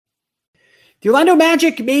The Orlando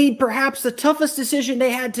Magic made perhaps the toughest decision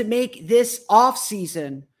they had to make this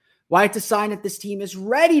offseason. Why it's a sign that this team is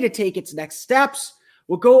ready to take its next steps.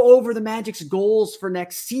 We'll go over the Magic's goals for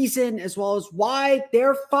next season, as well as why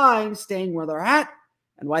they're fine staying where they're at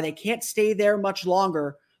and why they can't stay there much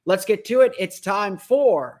longer. Let's get to it. It's time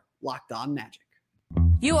for Locked On Magic.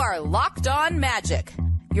 You are Locked On Magic,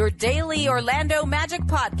 your daily Orlando Magic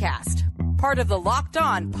podcast, part of the Locked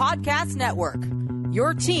On Podcast Network,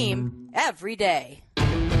 your team every day.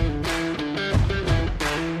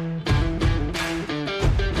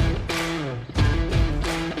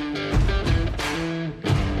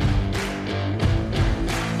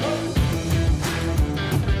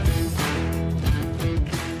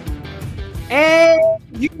 And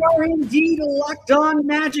you are indeed Locked On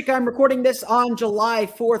Magic. I'm recording this on July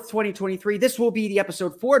 4th, 2023. This will be the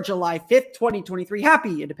episode for July 5th, 2023.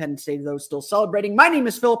 Happy Independence Day to those still celebrating. My name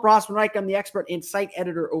is Philip Rossman-Reich. I'm the expert and site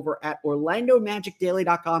editor over at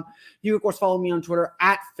OrlandoMagicDaily.com. You, of course, follow me on Twitter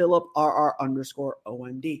at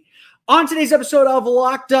PhilipRR_OMD. On today's episode of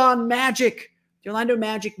Locked On Magic, the Orlando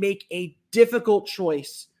Magic make a difficult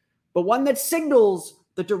choice, but one that signals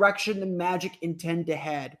the direction the Magic intend to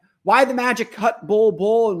head. Why the Magic cut Bol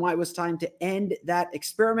Bol and why it was time to end that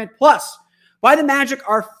experiment. Plus, why the Magic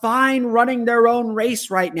are fine running their own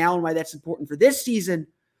race right now and why that's important for this season.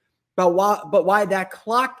 But why that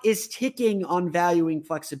clock is ticking on valuing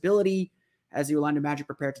flexibility as the Orlando Magic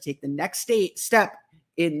prepare to take the next step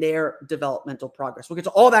in their developmental progress. We'll get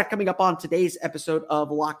to all that coming up on today's episode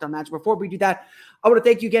of Locked On Magic. Before we do that, I want to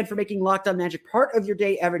thank you again for making Locked On Magic part of your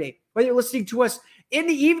day every day. Whether you're listening to us in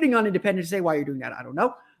the evening on Independence Day, why you're doing that, I don't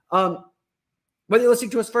know. Whether you're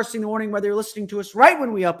listening to us first thing in the morning, whether you're listening to us right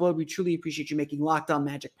when we upload, we truly appreciate you making Locked On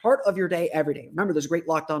Magic part of your day every day. Remember, there's a great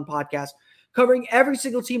Locked On podcast covering every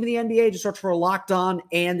single team in the NBA. Just search for Locked On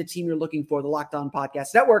and the team you're looking for, the Locked On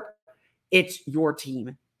Podcast Network. It's your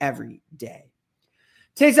team every day.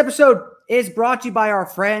 Today's episode is brought to you by our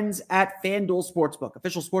friends at FanDuel Sportsbook,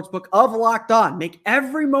 official sportsbook of Locked On. Make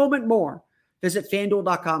every moment more. Visit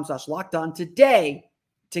FanDuel.com/LockedOn today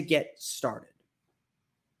to get started.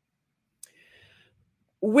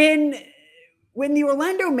 When the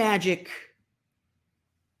Orlando Magic,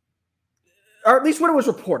 or at least when it was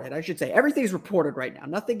reported, I should say, everything's reported right now.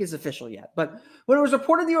 Nothing is official yet. But when it was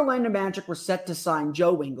reported the Orlando Magic were set to sign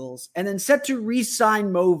Joe Ingles and then set to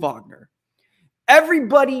re-sign Mo Wagner,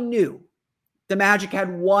 everybody knew the Magic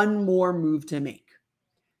had one more move to make.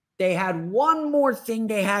 They had one more thing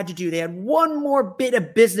they had to do. They had one more bit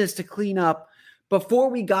of business to clean up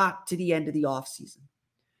before we got to the end of the offseason.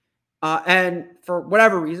 And for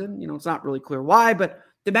whatever reason, it's not really clear why, but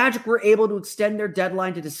the Magic were able to extend their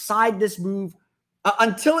deadline to decide this move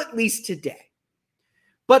until at least today.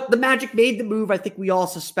 But the Magic made the move I think we all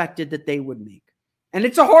suspected that they would make. And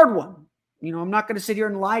it's a hard one. I'm not going to sit here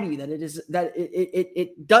and lie to you that it is, that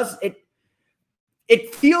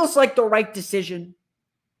it feels like the right decision.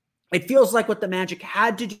 It feels like what the Magic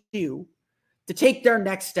had to do to take their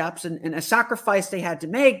next steps and a sacrifice they had to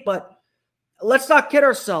make, but let's not kid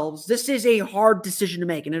ourselves. This is a hard decision to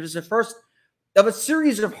make, and it is the first of a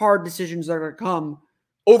series of hard decisions that are going to come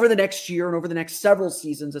over the next year and over the next several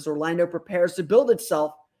seasons as Orlando prepares to build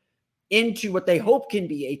itself into what they hope can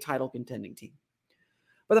be a title contending team.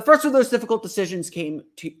 But the first of those difficult decisions came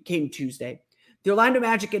Tuesday. The Orlando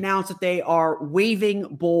Magic announced that they are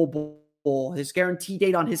waiving Bol Bol. His guarantee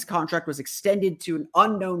date on his contract was extended to an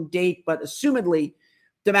unknown date, but assumedly,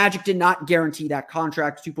 the Magic did not guarantee that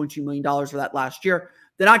contract, $2.2 million for that last year.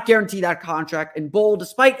 Did not guarantee that contract. And Bol,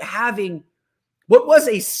 despite having what was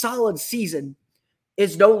a solid season,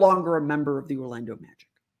 is no longer a member of the Orlando Magic.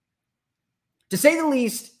 To say the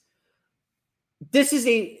least,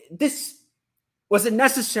 this was a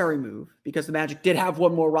necessary move because the Magic did have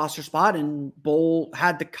one more roster spot and Bol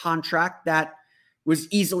had the contract that was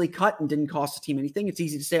easily cut and didn't cost the team anything. It's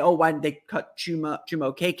easy to say, oh, why did they cut Chuma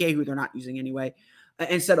Okeke, who they're not using anyway,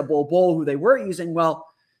 instead of Bol Bol, who they were using? Well,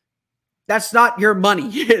 that's not your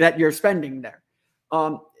money that you're spending there.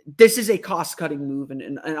 This is a cost-cutting move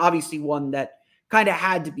and obviously one that kind of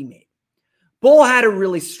had to be made. Bol had a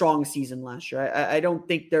really strong season last year. I don't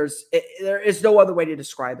think there is no other way to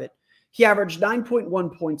describe it. He averaged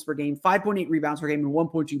 9.1 points per game, 5.8 rebounds per game, and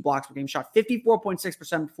 1.2 blocks per game. Shot 54.6%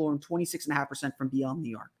 from the floor and 26.5% from beyond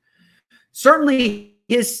the arc. Certainly,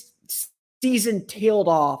 his season tailed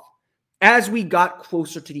off as we got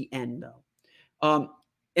closer to the end, though.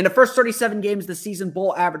 In the first 37 games of the season,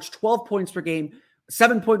 Bol averaged 12 points per game,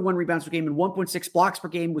 7.1 rebounds per game, and 1.6 blocks per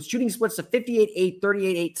game, with shooting splits of 58-8,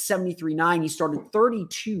 38-8, 73-9. He started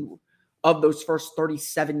 32 of those first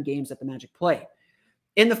 37 games that the Magic played.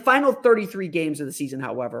 In the final 33 games of the season,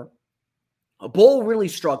 however, Bol really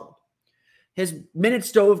struggled. His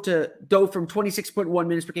minutes dove from 26.1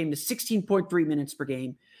 minutes per game to 16.3 minutes per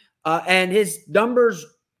game. And his numbers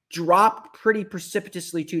dropped pretty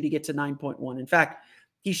precipitously too to get to 9.1. In fact,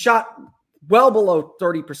 he shot well below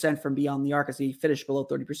 30% from beyond the arc, as he finished below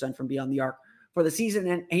 30% from beyond the arc for the season.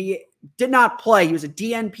 And he did not play. He was a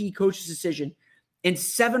DNP coach's decision in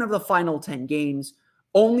 7 of the final 10 games,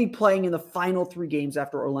 only playing in the final 3 games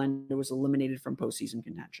after Orlando was eliminated from postseason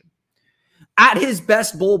contention. At his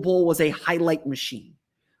best, Bol Bol was a highlight machine,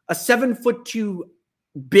 a 7'2"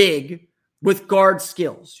 big with guard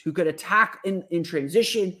skills who could attack in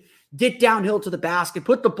transition, get downhill to the basket,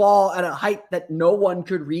 put the ball at a height that no one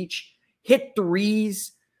could reach, hit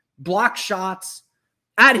threes, block shots.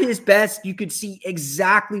 At his best, you could see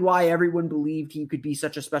exactly why everyone believed he could be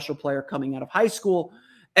such a special player coming out of high school,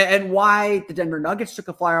 and why the Denver Nuggets took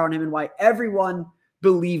a flyer on him, and why everyone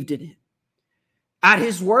believed in him. At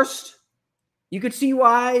his worst, you could see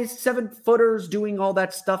why 7-footers doing all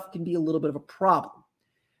that stuff can be a little bit of a problem.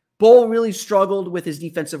 Bol really struggled with his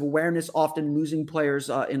defensive awareness, often losing players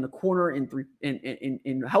in the corner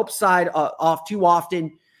in help side off too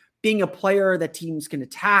often, being a player that teams can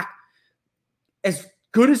attack. As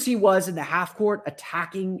good as he was in the half court,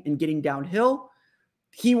 attacking and getting downhill,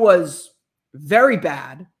 he was very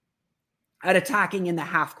bad at attacking in the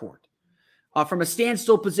half court. From a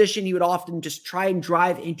standstill position, he would often just try and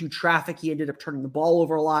drive into traffic. He ended up turning the ball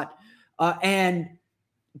over a lot and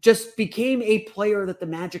just became a player that the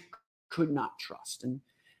Magic could not trust. And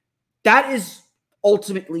that is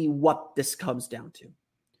ultimately what this comes down to.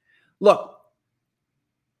 Look,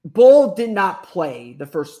 Bol did not play the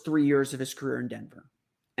first 3 years of his career in Denver.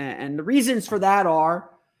 And the reasons for that are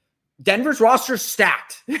Denver's roster is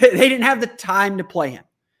stacked. They didn't have the time to play him.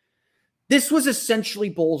 This was essentially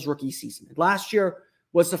Bol's rookie season. Last year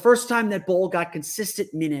was the first time that Bol got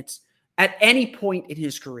consistent minutes at any point in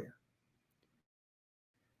his career.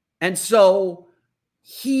 And so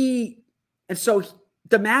the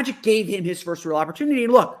Magic gave him his first real opportunity.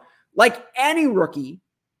 And look, like any rookie,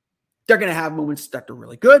 they're going to have moments that they're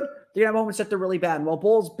really good. They're going to have moments that they're really bad. And while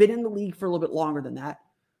Bol's been in the league for a little bit longer than that,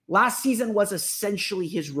 last season was essentially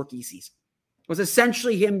his rookie season. It was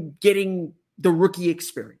essentially him getting the rookie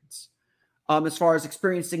experience. As far as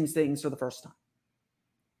experiencing things for the first time.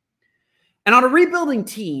 And on a rebuilding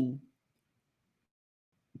team,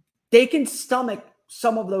 they can stomach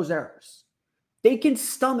some of those errors. They can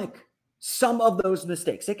stomach some of those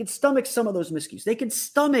mistakes. They can stomach some of those miscues. They can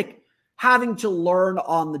stomach having to learn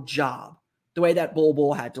on the job the way that Bol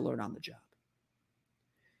Bol had to learn on the job.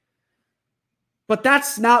 But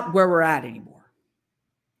that's not where we're at anymore.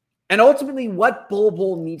 And ultimately, what Bol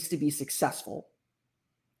Bol needs to be successful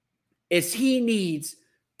is he needs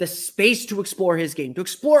the space to explore his game, to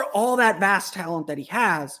explore all that vast talent that he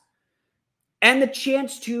has, and the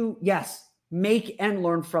chance to, yes, make and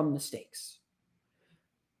learn from mistakes.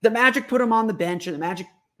 The Magic put him on the bench, and the Magic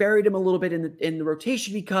buried him a little bit in the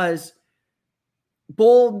rotation because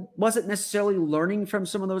Bol wasn't necessarily learning from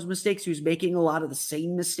some of those mistakes. He was making a lot of the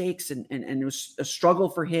same mistakes, and it was a struggle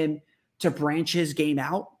for him to branch his game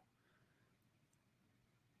out.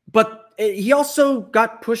 But he also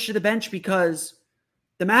got pushed to the bench because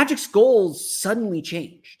the Magic's goals suddenly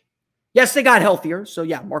changed. Yes, they got healthier. So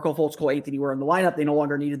yeah, Marco Fultz, Cole Anthony were in the lineup. They no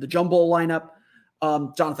longer needed the jumbo lineup.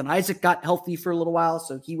 Jonathan Isaac got healthy for a little while,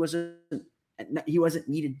 so he wasn't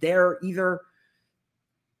needed there either.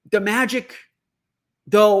 The Magic,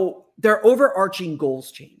 though, their overarching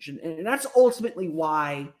goals changed. And that's ultimately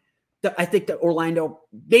why I think that Orlando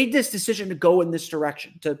made this decision to go in this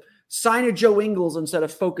direction, to sign a Joe Ingles instead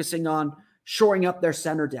of focusing on shoring up their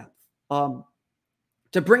center depth.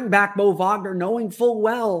 To bring back Mo Wagner, knowing full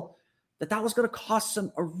well that was going to cost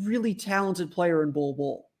them a really talented player in Bol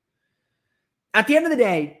Bol. At the end of the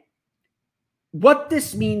day, what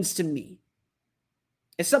this means to me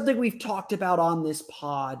is something we've talked about on this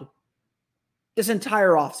pod this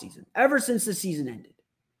entire offseason, ever since the season ended.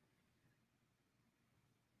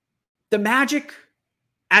 The Magic,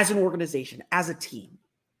 as an organization, as a team,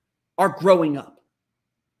 are growing up.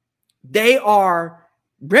 They are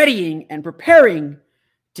readying and preparing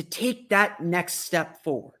to take that next step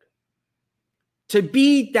forward, to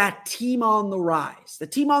be that team on the rise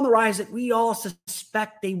that we all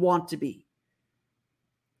suspect they want to be,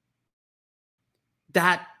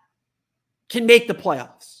 that can make the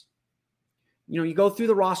playoffs. You go through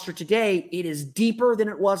the roster today, it is deeper than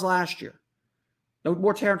it was last year. No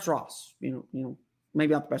more Terrence Ross,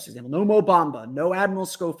 maybe not the best example. No Mo Bamba, no Admiral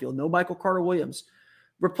Schofield, no Michael Carter-Williams.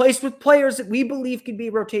 Replaced with players that we believe can be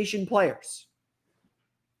rotation players.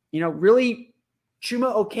 Really,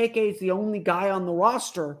 Chuma Okeke is the only guy on the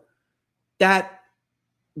roster that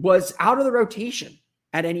was out of the rotation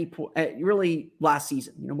at any point, really last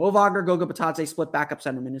season. Mo Wagner, Goga Batadze split backup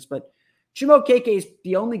center minutes, but Chuma Okeke is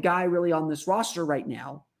the only guy really on this roster right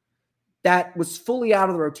now that was fully out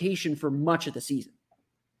of the rotation for much of the season.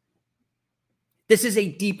 This is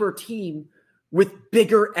a deeper team with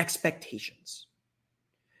bigger expectations.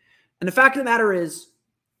 And the fact of the matter is,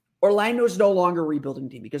 Orlando is no longer a rebuilding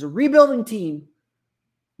team, because a rebuilding team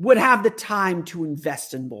would have the time to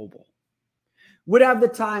invest in Bol Bol, would have the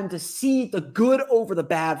time to see the good over the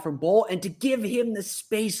bad from Bol and to give him the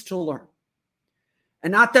space to learn.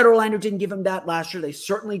 And not that Orlando didn't give him that last year. They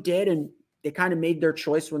certainly did, and they kind of made their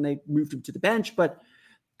choice when they moved him to the bench. But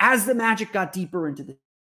as the Magic got deeper into the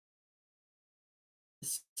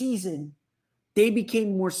season, they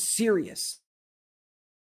became more serious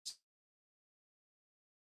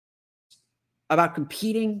about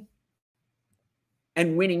competing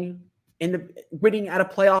and winning at a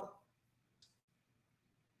playoff,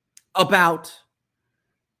 about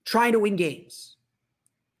trying to win games,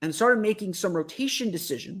 and started making some rotation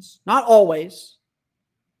decisions, not always,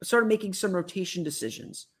 but started making some rotation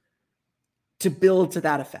decisions to build to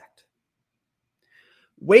that effect.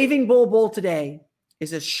 Waiving Bol Bol today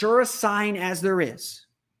is as sure a sign as there is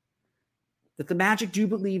that the Magic do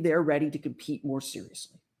believe they're ready to compete more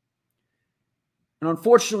seriously. And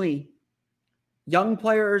unfortunately, young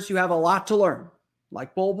players who have a lot to learn,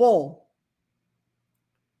 like Bol Bol,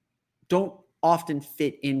 don't often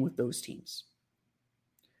fit in with those teams.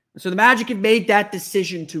 And so the Magic have made that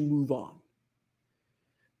decision to move on.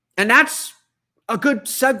 And that's a good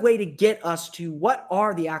segue to get us to what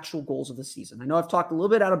are the actual goals of the season. I know I've talked a little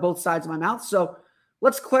bit out of both sides of my mouth, so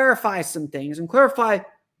let's clarify some things and clarify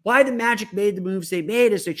why the Magic made the moves they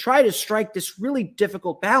made as they try to strike this really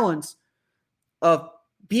difficult balance of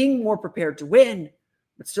being more prepared to win,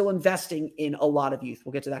 but still investing in a lot of youth.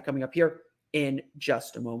 We'll get to that coming up here in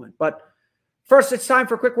just a moment. But first, it's time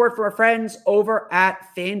for a quick word for our friends over at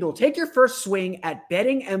FanDuel. Take your first swing at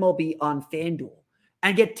betting MLB on FanDuel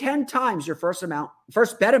and get 10 times your first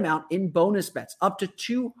bet amount in bonus bets, up to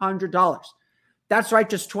 $200. That's right,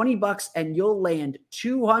 just $20 and you'll land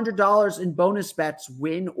 $200 in bonus bets,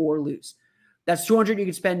 win or lose. That's $200 you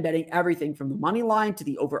can spend betting everything from the money line to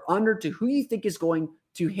the over-under to who you think is going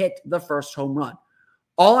to hit the first home run.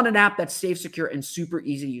 All on an app that's safe, secure, and super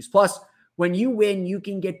easy to use. Plus, when you win, you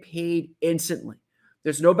can get paid instantly.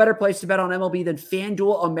 There's no better place to bet on MLB than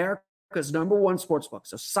FanDuel, America's #1 sportsbook.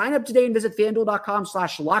 So sign up today and visit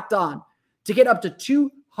FanDuel.com/lockedon to get up to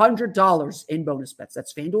 $200 in bonus bets.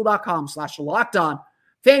 That's FanDuel.com/lockedon.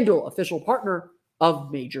 FanDuel, official partner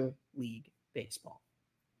of Major League Baseball.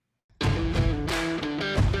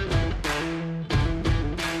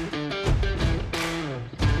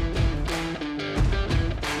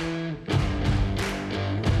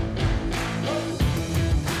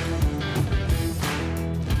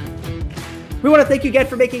 We want to thank you again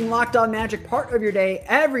for making Locked On Magic part of your day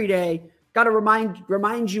every day. Got to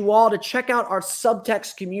remind you all to check out our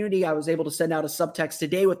subtext community. I was able to send out a subtext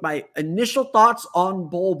today with my initial thoughts on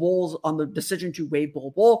Bol Bol's, on the decision to waive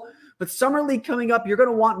Bol Bol. But Summer League coming up, you're going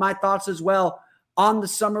to want my thoughts as well on the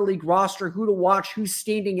Summer League roster, who to watch, who's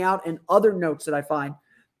standing out, and other notes that I find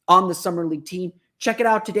on the Summer League team. Check it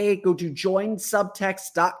out today. Go to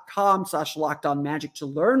joinsubtext.com/lockedonmagic to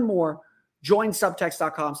learn more. Join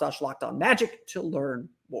subtext.com/lockedonmagic to learn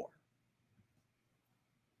more.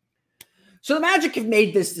 So the Magic have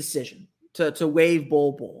made this decision to waive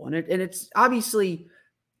Bol Bol. And it's obviously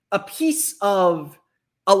a piece of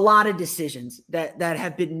a lot of decisions that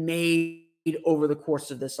have been made over the course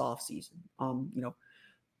of this offseason.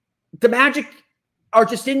 The Magic are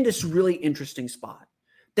just in this really interesting spot.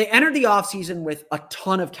 They entered the offseason with a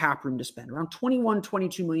ton of cap room to spend, around $21,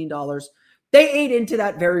 $22 million. They ate into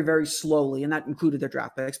that very, very slowly, and that included their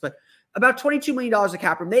draft picks, but about $22 million of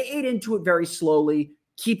cap room. They ate into it very slowly,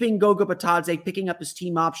 keeping Goga Batadze, picking up his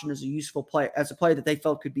team option as a useful player, as a player that they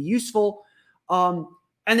felt could be useful, and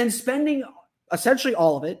then spending essentially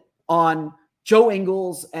all of it on Joe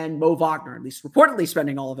Ingles and Mo Wagner, at least reportedly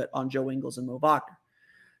spending all of it on Joe Ingles and Mo Wagner.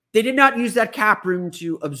 They did not use that cap room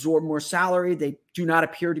to absorb more salary. They do not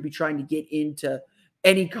appear to be trying to get into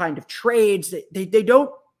any kind of trades. They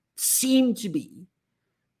don't seem to be.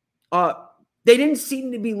 They didn't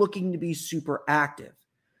seem to be looking to be super active.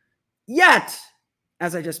 Yet,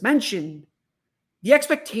 as I just mentioned, the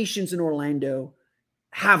expectations in Orlando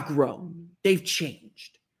have grown. They've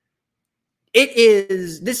changed.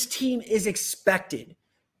 This team is expected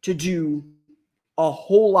to do a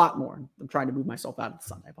whole lot more. I'm trying to move myself out of the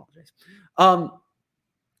sun. I apologize.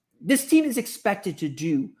 This team is expected to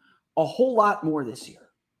do a whole lot more this year.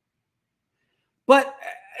 But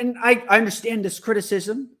and I understand this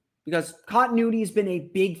criticism because continuity has been a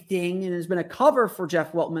big thing and has been a cover for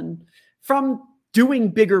Jeff Weltman from doing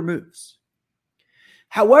bigger moves.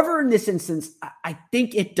 However, in this instance, I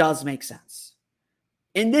think it does make sense.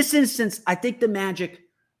 In this instance, I think the Magic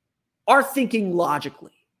are thinking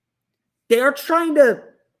logically. They are trying to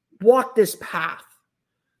walk this path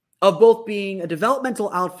of both being a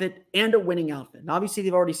developmental outfit and a winning outfit. And obviously,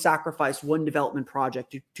 they've already sacrificed one development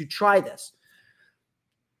project to try this.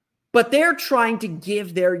 But they're trying to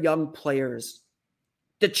give their young players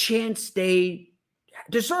the chance they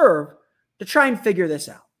deserve to try and figure this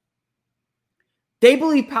out. They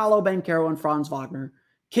believe Paolo Banchero and Franz Wagner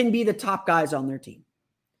can be the top guys on their team.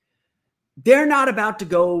 They're not about to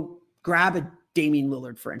go grab a Damian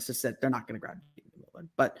Lillard, for instance, that they're not going to grab Damian Lillard,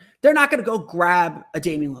 but they're not going to go grab a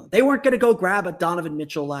Damian Lillard. They weren't going to go grab a Donovan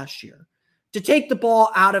Mitchell last year to take the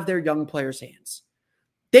ball out of their young players' hands.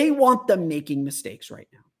 They want them making mistakes right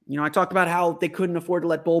now. You know, I talked about how they couldn't afford to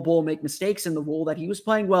let Bol Bol make mistakes in the role that he was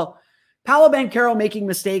playing. Well, Paolo Banchero making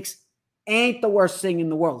mistakes ain't the worst thing in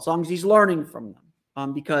the world, as long as he's learning from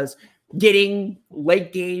them. Because getting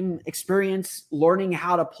late game experience, learning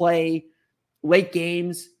how to play late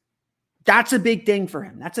games, that's a big thing for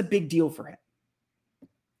him. That's a big deal for him.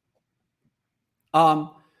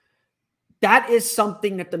 That is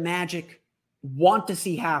something that the Magic want to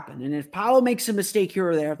see happen. And if Paolo makes a mistake here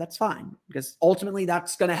or there, that's fine, because ultimately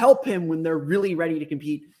that's going to help him when they're really ready to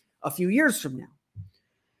compete a few years from now.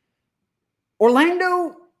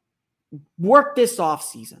 Orlando worked this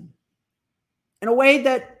offseason in a way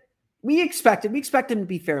that we expected. We expect them to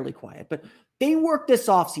be fairly quiet, but they worked this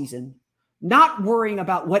offseason not worrying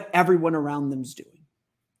about what everyone around them's doing.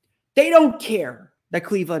 They don't care that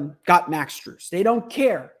Cleveland got Max Strus. They don't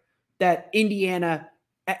care that Indiana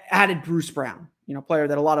added Bruce Brown, player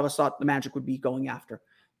that a lot of us thought the Magic would be going after.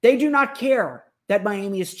 They do not care that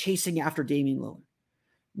Miami is chasing after Damian Lillard.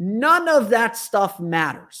 None of that stuff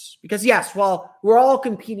matters because, yes, while we're all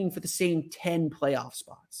competing for the same 10 playoff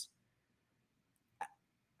spots,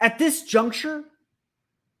 at this juncture,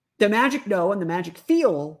 the Magic know and the Magic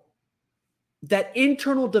feel that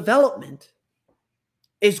internal development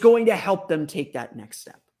is going to help them take that next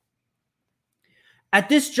step. At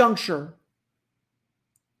this juncture,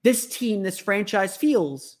 this team, this franchise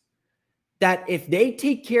feels that if they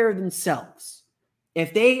take care of themselves,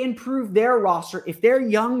 if they improve their roster, if their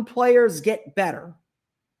young players get better,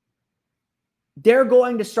 they're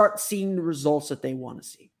going to start seeing the results that they want to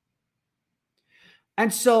see.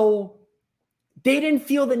 And so they didn't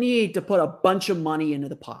feel the need to put a bunch of money into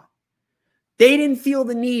the pot. They didn't feel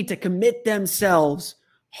the need to commit themselves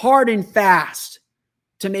hard and fast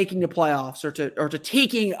to making the playoffs or to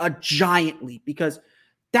taking a giant leap, because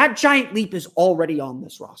that giant leap is already on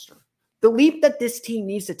this roster. The leap that this team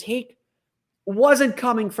needs to take wasn't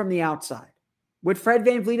coming from the outside. Would Fred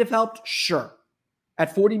VanVleet have helped? Sure.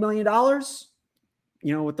 At $40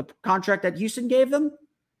 million, with the contract that Houston gave them?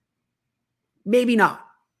 Maybe not.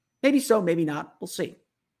 Maybe so, maybe not. We'll see.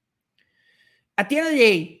 At the end of the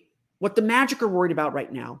day, what the Magic are worried about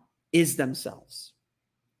right now is themselves.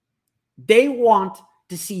 They want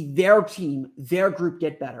to see their team, their group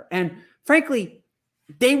get better. And frankly,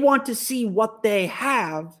 they want to see what they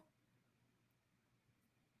have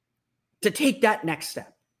to take that next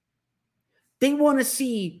step. They want to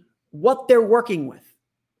see what they're working with,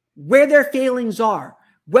 where their failings are,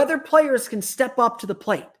 whether players can step up to the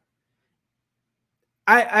plate.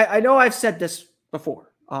 I know I've said this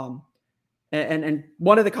before, and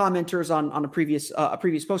one of the commenters on a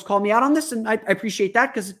previous post called me out on this, and I appreciate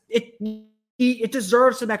that because it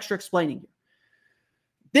deserves some extra explaining.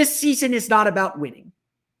 This season is not about winning.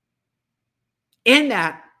 In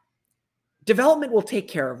that, development will take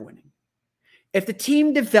care of winning. If the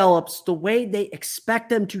team develops the way they expect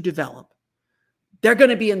them to develop, they're going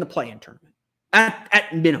to be in the play-in tournament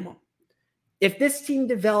at minimum. If this team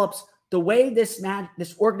develops the way this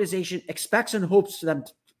organization expects and hopes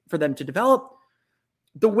for them to develop,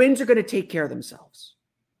 the wins are going to take care of themselves.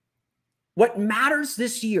 What matters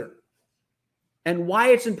this year, and why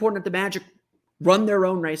it's important that the Magic run their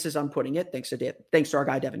own races, I'm putting it, thanks to our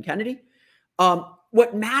guy Devin Kennedy.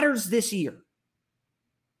 What matters this year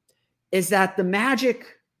is that the Magic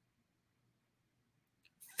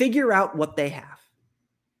figure out what they have.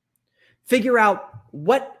 Figure out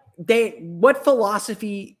what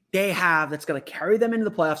philosophy they have that's going to carry them into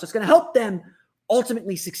the playoffs, that's going to help them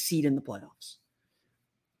ultimately succeed in the playoffs.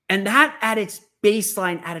 And that at its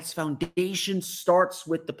baseline, at its foundation, starts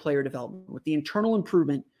with the player development, with the internal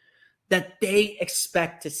improvement that they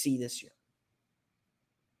expect to see this year.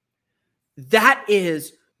 That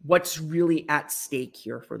is what's really at stake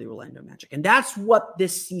here for the Orlando Magic. And that's what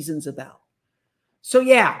this season's about. So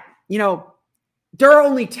yeah, there are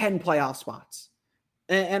only 10 playoff spots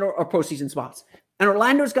or postseason spots. And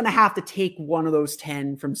Orlando's going to have to take one of those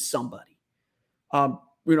 10 from somebody.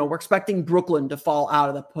 We're expecting Brooklyn to fall out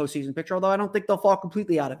of the postseason picture, although I don't think they'll fall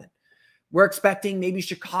completely out of it. We're expecting maybe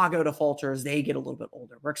Chicago to falter as they get a little bit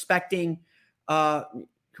older. We're expecting,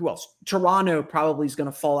 who else? Toronto probably is going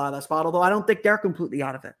to fall out of that spot, although I don't think they're completely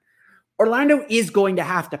out of it. Orlando is going to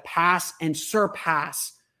have to pass and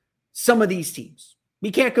surpass some of these teams.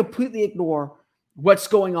 We can't completely ignore what's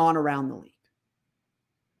going on around the league.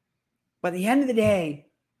 But at the end of the day,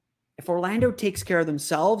 if Orlando takes care of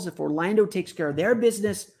themselves, if Orlando takes care of their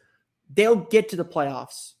business, they'll get to the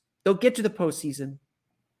playoffs. They'll get to the postseason.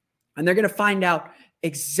 And they're going to find out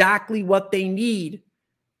exactly what they need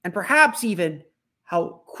and perhaps even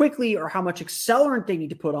how quickly or how much accelerant they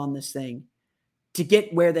need to put on this thing to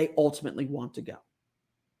get where they ultimately want to go.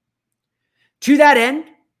 To that end,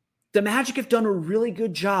 the Magic have done a really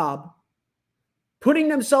good job putting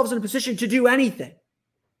themselves in a position to do anything.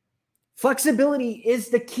 Flexibility is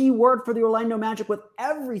the key word for the Orlando Magic with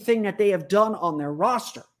everything that they have done on their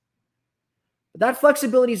roster. But that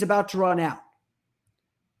flexibility is about to run out.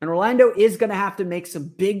 And Orlando is going to have to make some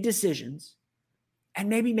big decisions and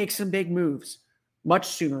maybe make some big moves much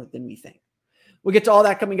sooner than we think. We'll get to all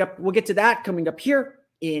that coming up. We'll get to that coming up here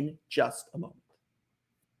in just a moment.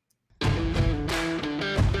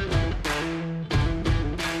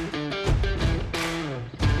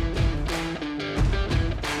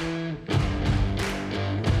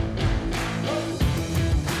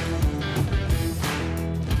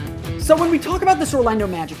 So when we talk about this Orlando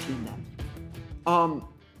Magic team then,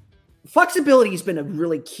 flexibility has been a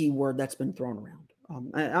really key word that's been thrown around.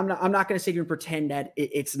 I'm not going to sit here and pretend that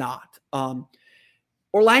it's not.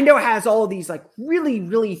 Orlando has all of these like really,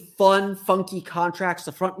 really fun, funky contracts.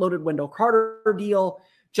 The front-loaded Wendell Carter deal.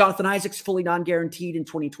 Jonathan Isaac's fully non-guaranteed in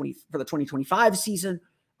 2020 for the 2025 season.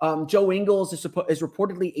 Joe Ingles is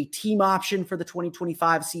reportedly a team option for the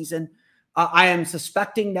 2025 season. I am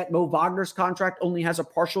suspecting that Mo Wagner's contract only has a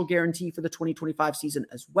partial guarantee for the 2025 season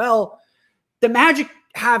as well. The Magic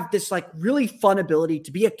have this like really fun ability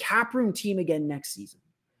to be a cap room team again next season,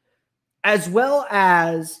 as well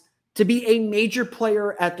as to be a major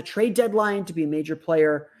player at the trade deadline, to be a major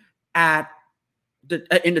player in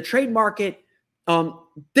the trade market.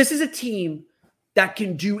 This is a team that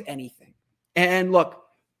can do anything. And look,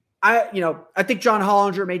 I think John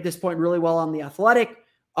Hollinger made this point really well on The Athletic.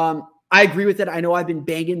 I agree with it. I know I've been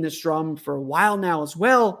banging this drum for a while now as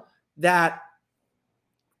well, that,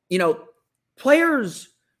 players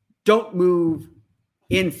don't move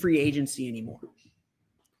in free agency anymore.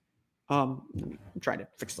 I'm trying to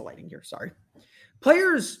fix the lighting here. Sorry.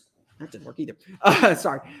 That didn't work either.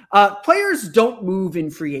 Sorry. Players don't move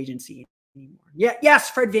in free agency anymore. Yeah.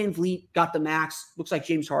 Yes. Fred VanVleet got the max. Looks like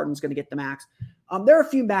James Harden's going to get the max. There are a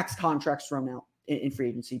few max contracts thrown out in free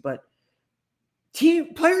agency, but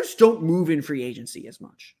players don't move in free agency as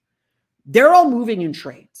much. They're all moving in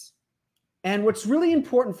trades. And what's really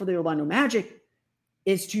important for the Orlando Magic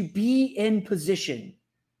is to be in position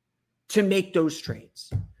to make those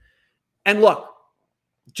trades. And look,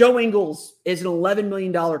 Joe Ingles is an $11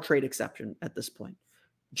 million trade exception at this point.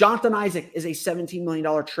 Jonathan Isaac is a $17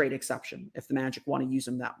 million trade exception if the Magic want to use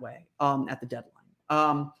him that way at the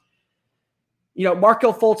deadline.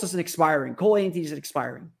 Markelle Fultz isn't expiring. Cole Anthony isn't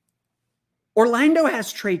expiring. Orlando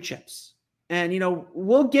has trade chips. And,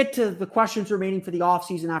 we'll get to the questions remaining for the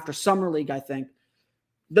offseason after Summer League, I think.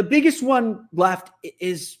 The biggest one left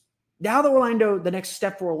is now the next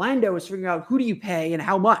step for Orlando is figuring out who do you pay and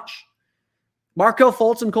how much. Markelle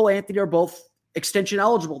Fultz and Cole Anthony are both extension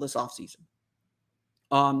eligible this offseason.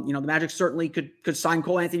 The Magic certainly could sign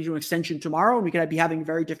Cole Anthony to an extension tomorrow, and we could be having a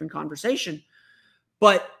very different conversation.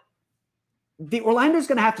 But Orlando's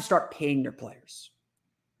going to have to start paying their players.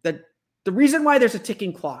 The reason why there's a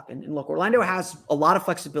ticking clock, and look, Orlando has a lot of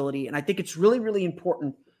flexibility, and I think it's really, really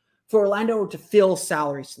important for Orlando to fill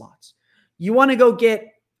salary slots. You want to go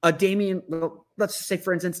get let's just say,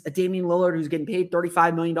 for instance, a Damian Lillard who's getting paid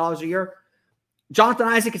 $35 million a year. Jonathan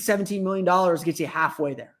Isaac at $17 million gets you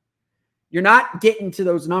halfway there. You're not getting to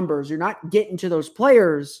those numbers. You're not getting to those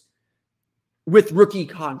players with rookie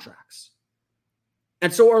contracts.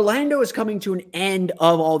 And so Orlando is coming to an end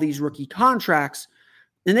of all these rookie contracts.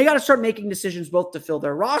 And they got to start making decisions both to fill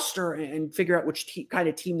their roster and figure out which kind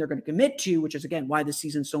of team they're going to commit to, which is, again, why this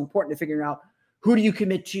season is so important to figuring out who do you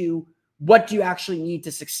commit to, what do you actually need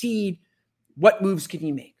to succeed, what moves can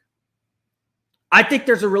you make. I think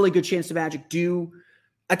there's a really good chance the Magic do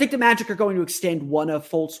I think the Magic are going to extend one of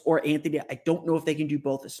Fultz or Anthony. I don't know if they can do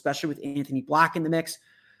both, especially with Anthony Black in the mix.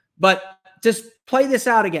 But just play this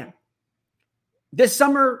out again. This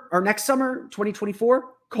summer or next summer, 2024,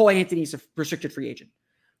 Cole Anthony's a restricted free agent.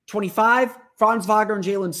 25, Franz Wagner and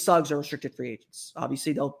Jalen Suggs are restricted free agents.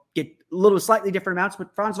 Obviously, they'll get a little slightly different amounts,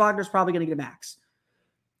 but Franz Wagner is probably going to get a max.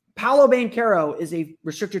 Paolo Banchero is a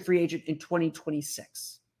restricted free agent in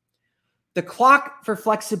 2026. The clock for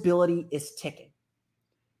flexibility is ticking.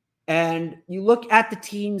 And you look at the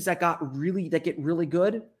teams that get really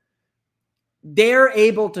good, they're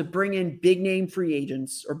able to bring in big name free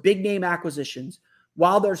agents or big name acquisitions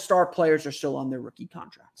while their star players are still on their rookie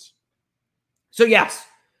contracts. So yes,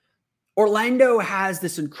 Orlando has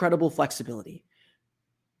this incredible flexibility.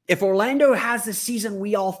 If Orlando has the season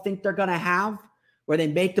we all think they're going to have, where they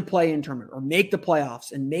make the play-in tournament or make the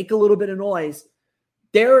playoffs and make a little bit of noise,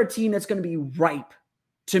 they're a team that's going to be ripe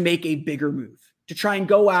to make a bigger move, to try and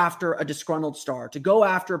go after a disgruntled star, to go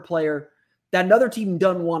after a player that another team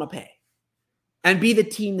doesn't want to pay, and be the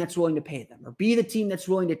team that's willing to pay them, or be the team that's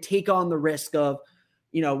willing to take on the risk of,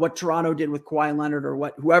 what Toronto did with Kawhi Leonard, or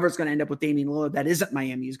what whoever's going to end up with Damian Lillard that isn't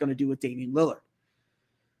Miami is going to do with Damian Lillard.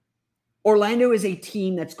 Orlando is a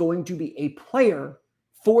team that's going to be a player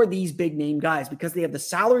for these big name guys because they have the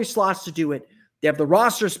salary slots to do it. They have the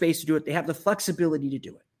roster space to do it. They have the flexibility to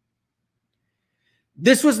do it.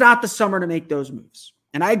 This was not the summer to make those moves.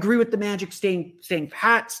 And I agree with the Magic staying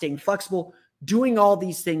pat, staying flexible, doing all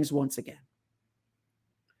these things once again.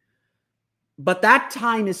 But that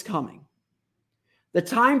time is coming. The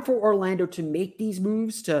time for Orlando to make these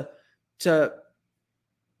moves, to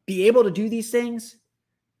be able to do these things,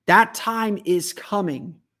 that time is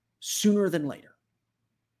coming sooner than later.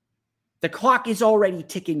 The clock is already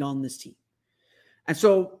ticking on this team. And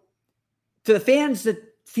so to the fans that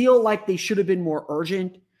feel like they should have been more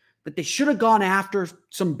urgent, that they should have gone after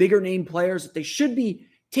some bigger name players, that they should be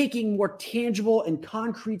taking more tangible and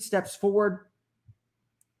concrete steps forward,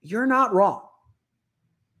 you're not wrong.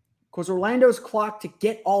 Because Orlando's clock to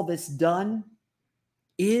get all this done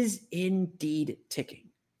is indeed ticking.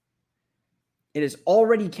 It is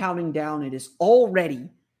already counting down. It is already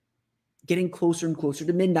getting closer and closer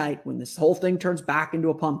to midnight when this whole thing turns back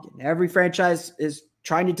into a pumpkin. Every franchise is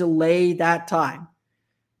trying to delay that time.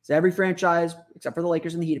 So every franchise, except for the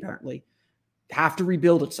Lakers and the Heat apparently, have to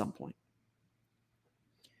rebuild at some point.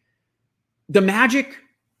 The Magic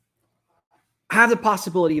have the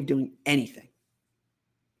possibility of doing anything.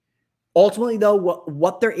 Ultimately, though,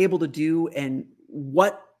 what they're able to do and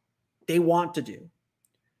what they want to do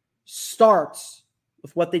starts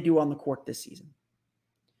with what they do on the court this season.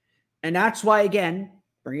 And that's why, again,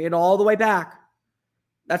 bringing it all the way back,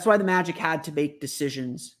 that's why the Magic had to make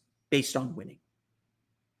decisions based on winning.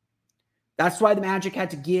 That's why the Magic have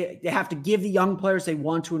to give the young players they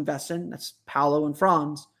want to invest in, that's Paolo and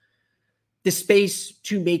Franz, the space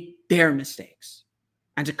to make their mistakes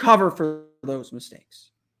and to cover for those mistakes.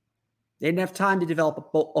 They didn't have time to develop a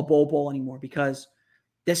Bol Bol anymore because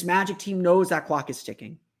this Magic team knows that clock is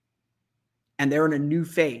ticking and they're in a new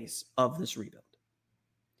phase of this rebuild.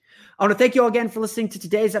 I want to thank you all again for listening to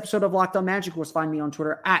today's episode of Locked On Magic. Of course, find me on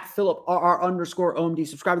Twitter at @PhilipRR_OMD.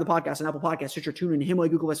 Subscribe to the podcast on Apple Podcasts, Stitcher, TuneIn, Himalaya,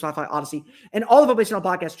 Google Play, Spotify, Odyssey, and all of the places on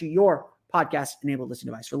podcasts to your podcast-enabled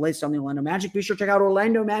listening device. For the latest on the Orlando Magic, be sure to check out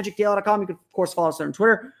OrlandoMagicDaily.com. You can, of course, follow us there on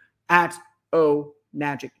Twitter at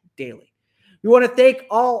 @OMagicDaily. We want to thank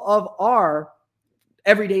all of our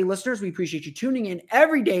everyday listeners. We appreciate you tuning in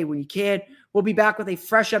every day when you can. We'll be back with a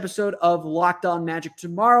fresh episode of Locked On Magic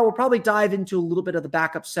tomorrow. We'll probably dive into a little bit of the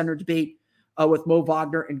backup center debate with Mo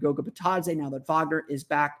Wagner and Goga Bitadze now that Wagner is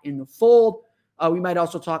back in the fold. We might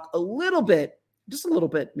also talk a little bit, just a little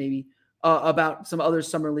bit maybe, about some other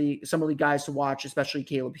summer league guys to watch, especially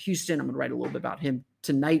Caleb Houston. I'm going to write a little bit about him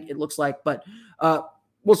tonight, it looks like. But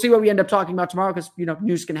we'll see what we end up talking about tomorrow because,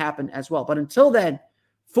 news can happen as well. But until then,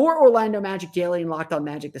 for Orlando Magic Daily and Locked On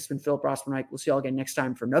Magic, this has been Philip Rossman-Reich. We'll see you all again next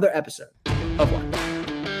time for another episode of Locked On.